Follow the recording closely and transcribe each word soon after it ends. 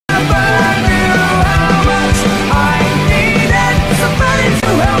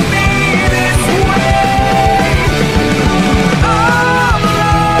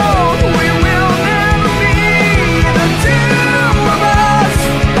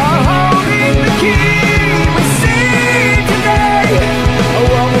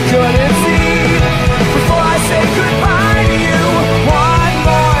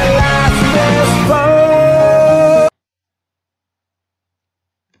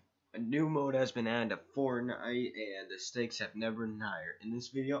A new mode has been added to Fortnite, and the stakes have never been higher. In this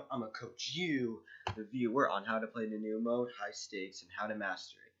video, I'm going to coach you, the viewer, on how to play the new mode, high stakes, and how to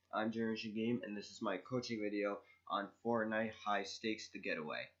master it. I'm getaway, and this is my coaching video on Fortnite high stakes, the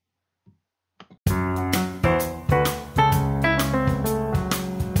getaway.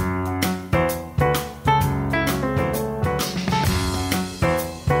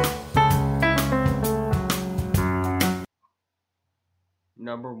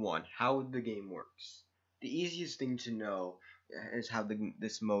 Number 1, how the game works. The easiest thing to know is how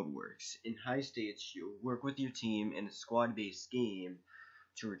this mode works. In high stakes, you work with your team in a squad-based game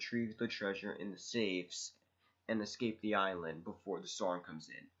to retrieve the treasure in the safes and escape the island before the storm comes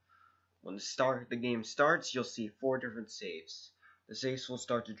in. When the game starts, you'll see 4 different safes. The safes will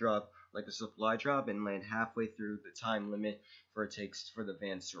start to drop like a supply drop and land halfway through the time limit it takes for the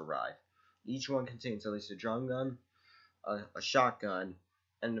vans to arrive. Each one contains at least a drum gun, a shotgun,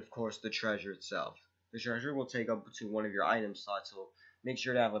 and of course the treasure itself. The treasure will take up to one of your item slots, so make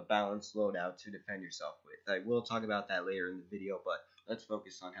sure to have a balanced loadout to defend yourself with. I will talk about that later in the video, but let's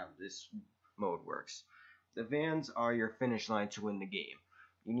focus on how this mode works. The vans are your finish line to win the game.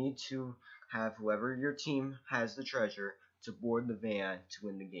 You need to have whoever your team has the treasure to board the van to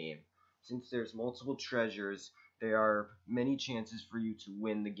win the game. Since there's multiple treasures, there are many chances for you to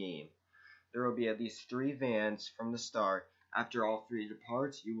win the game. There will be at least 3 vans from the start. After all 3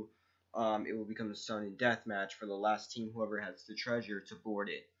 depart, it will become a sudden death match for the last team, whoever has the treasure, to board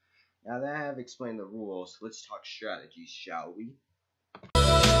it. Now that I have explained the rules, let's talk strategies, shall we?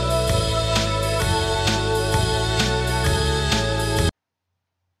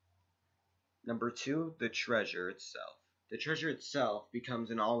 Number 2, the treasure itself. The treasure itself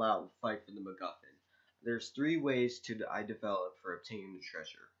becomes an all-out fight for the MacGuffin. There's 3 ways I developed for obtaining the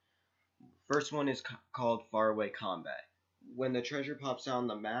treasure. First one is called faraway combat. When the treasure pops out on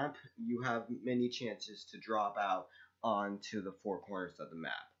the map, you have many chances to drop out onto the 4 corners of the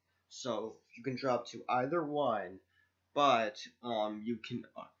map. So you can drop to either one, but you can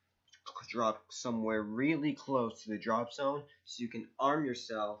drop somewhere really close to the drop zone, so you can arm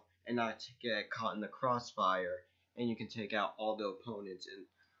yourself and not get caught in the crossfire, and you can take out all the opponents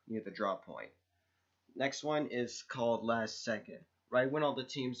near the drop point. Next one is called last second. Right when all the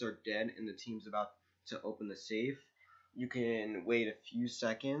teams are dead and the team's about to open the safe, you can wait a few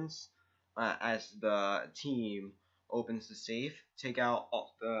seconds as the team opens the safe, take out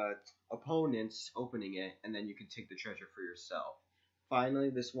all the opponents opening it, and then you can take the treasure for yourself. Finally,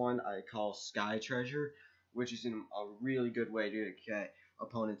 this one I call Sky Treasure, which is a really good way to get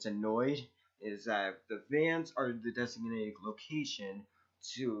opponents annoyed, is that the vans are the designated location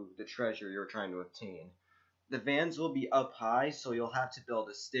to the treasure you're trying to obtain. The vans will be up high, so you'll have to build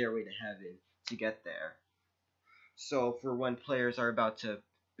a stairway to heaven to get there. So for when players are about to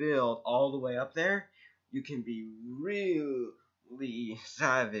build all the way up there, you can be really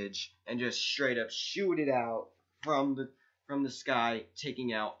savage and just straight up shoot it out from the sky,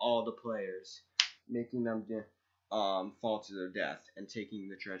 taking out all the players, making them fall to their death, and taking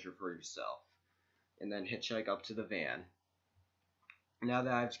the treasure for yourself, and then hitchhike up to the van. Now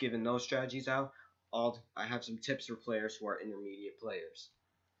that I've given those strategies out, I have some tips for players who are intermediate players.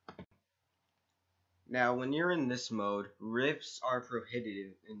 Now, when you're in this mode, rifts are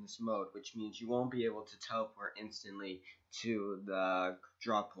prohibited in this mode, which means you won't be able to teleport instantly to the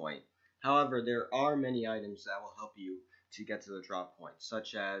drop point. However, there are many items that will help you to get to the drop point,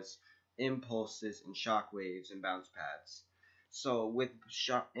 such as impulses and shockwaves and bounce pads. So with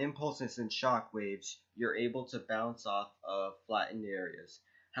impulses and shockwaves, you're able to bounce off of flattened areas.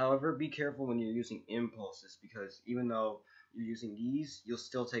 However, be careful when you're using impulses, because even though you're using these, you'll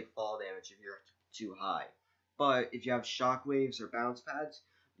still take fall damage if you're too high. But if you have shockwaves or bounce pads,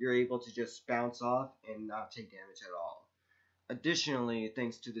 you're able to just bounce off and not take damage at all. Additionally,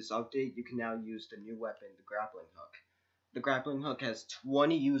 thanks to this update, you can now use the new weapon, the grappling hook. The grappling hook has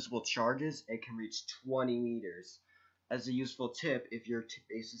 20 usable charges and can reach 20 meters. As a useful tip, if your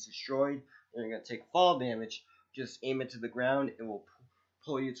base is destroyed and you're going to take fall damage, just aim it to the ground. It will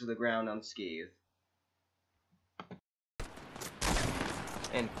pull you to the ground unscathed.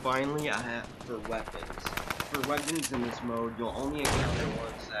 And finally, I have for weapons. For weapons in this mode, you'll only encounter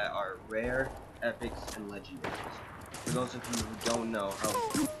ones that are rare, epics, and legendaries. For those of you who don't know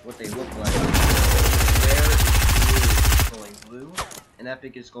what they look like, rare is going blue, and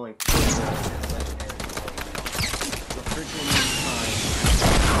epic is going purple, and legendary is going yellow. The frequent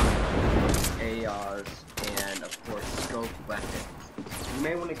ARs, and of course, scoped weapons. You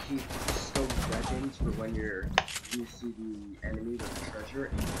may want to keep scoped weapons for when you see the enemy with the treasure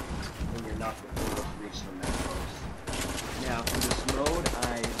and when you're not able to reach them that close. Now, for this mode,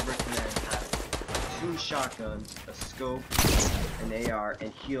 I recommend shotgun, a scope, an AR,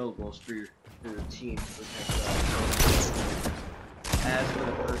 and healables for your team to protect the As for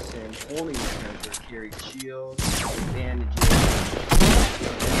the person holding the treasure, carry shields, bandages,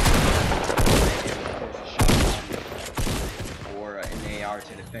 and of course a shotgun or an AR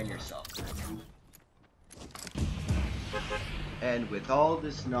to defend yourself. And with all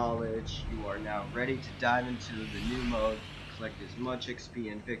this knowledge, you are now ready to dive into the new mode, collect as much XP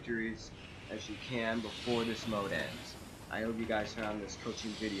and victories as you can before this mode ends. I hope you guys found this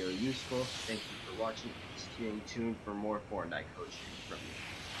coaching video useful. Thank you for watching and staying tuned for more Fortnite coaching from me.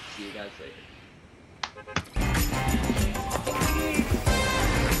 See you guys later.